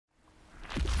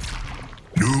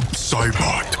Noob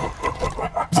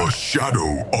Saibot, the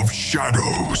shadow of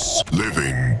shadows,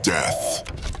 living death.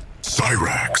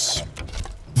 Cyrax,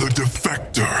 the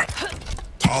defector,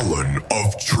 Talon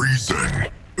of treason,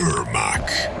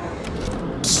 Ermac.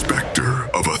 Spectre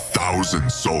of 1,000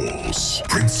 souls,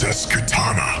 Princess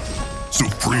Kitana,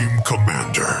 Supreme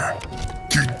Commander,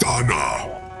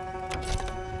 Kitana,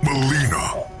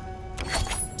 Melina,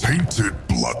 Tainted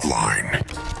Bloodline,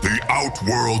 the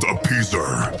Outworld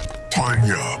Appeaser,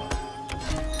 Tanya,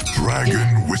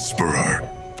 Dragon Whisperer,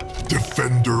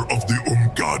 Defender of the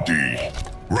Umgadi,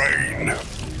 Rain,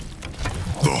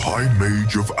 the High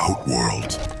Mage of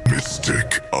Outworld,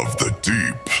 Mystic of the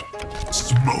Deep,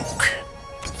 Smoke,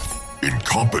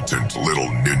 Incompetent Little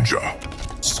Ninja,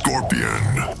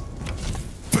 Scorpion,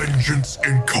 Vengeance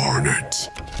Incarnate,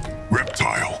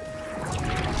 Reptile,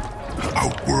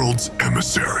 Outworld's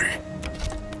Emissary,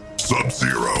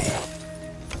 Sub-Zero,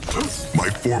 my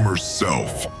former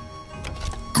self,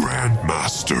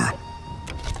 Grandmaster,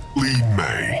 Li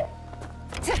Mei,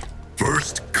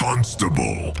 First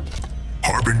Constable,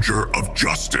 Harbinger of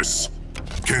Justice,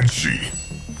 Kenshi,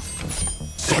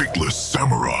 Sightless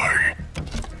Samurai,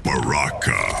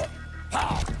 Baraka,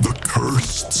 the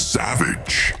Cursed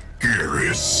Savage,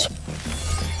 Geras,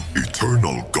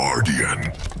 Eternal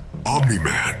Guardian,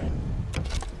 Omni-Man,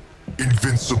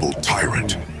 Invincible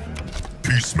Tyrant,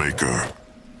 Peacemaker,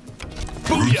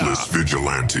 Ruthless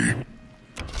Vigilante,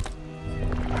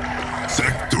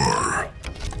 Sector,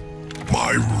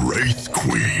 my Wraith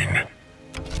Queen,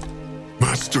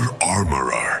 Master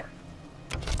Armorer,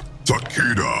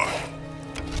 Takeda,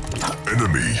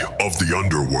 Enemy of the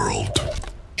Underworld,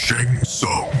 Shang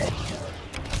Tsung,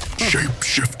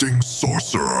 Shape-shifting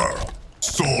Sorcerer,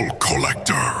 Soul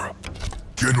Collector,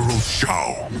 General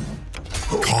Shao,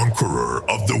 Conqueror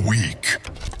of the Weak,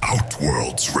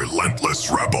 Outworld's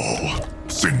Relentless Rebel,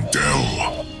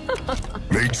 Sindel,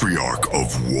 Matriarch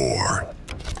of War,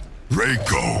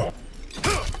 Reiko,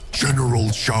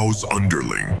 General Shao's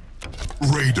Underling,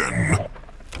 Raiden,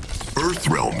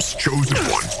 Earthrealm's Chosen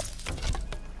One,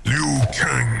 Liu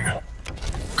Kang,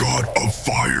 God of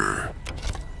Fire,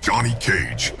 Johnny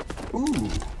Cage,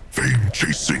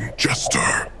 Fame-chasing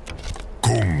Jester,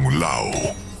 Kung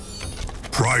Lao,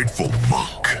 Prideful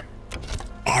Monk,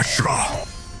 Ashra,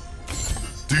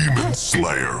 Demon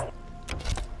Slayer,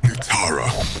 Nitara,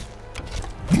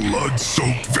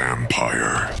 Blood-soaked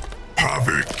Vampire,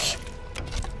 Havik,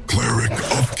 Cleric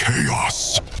of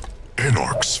Chaos,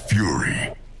 Anarch's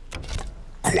Fury,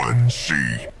 Quan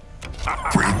Shi,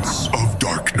 Prince of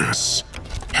Darkness,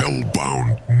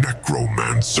 Hellbound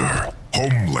Necromancer,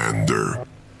 Homelander,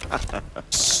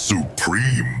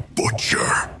 Supreme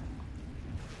Butcher,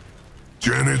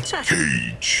 Janet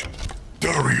Cage,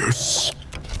 Darius,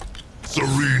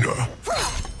 Serena,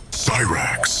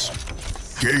 Cyrax,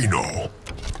 Gano,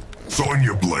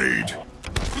 Sonya Blade,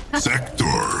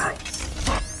 Sector,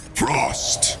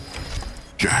 Frost,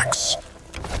 Jax,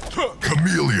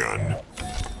 Chameleon,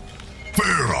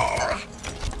 Vera,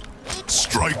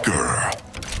 Striker,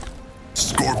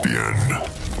 Scorpion,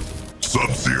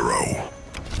 Sub-Zero,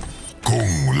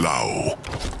 Kung Lao,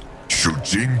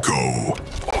 Shujinko,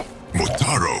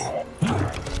 Motaro,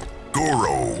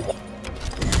 Goro,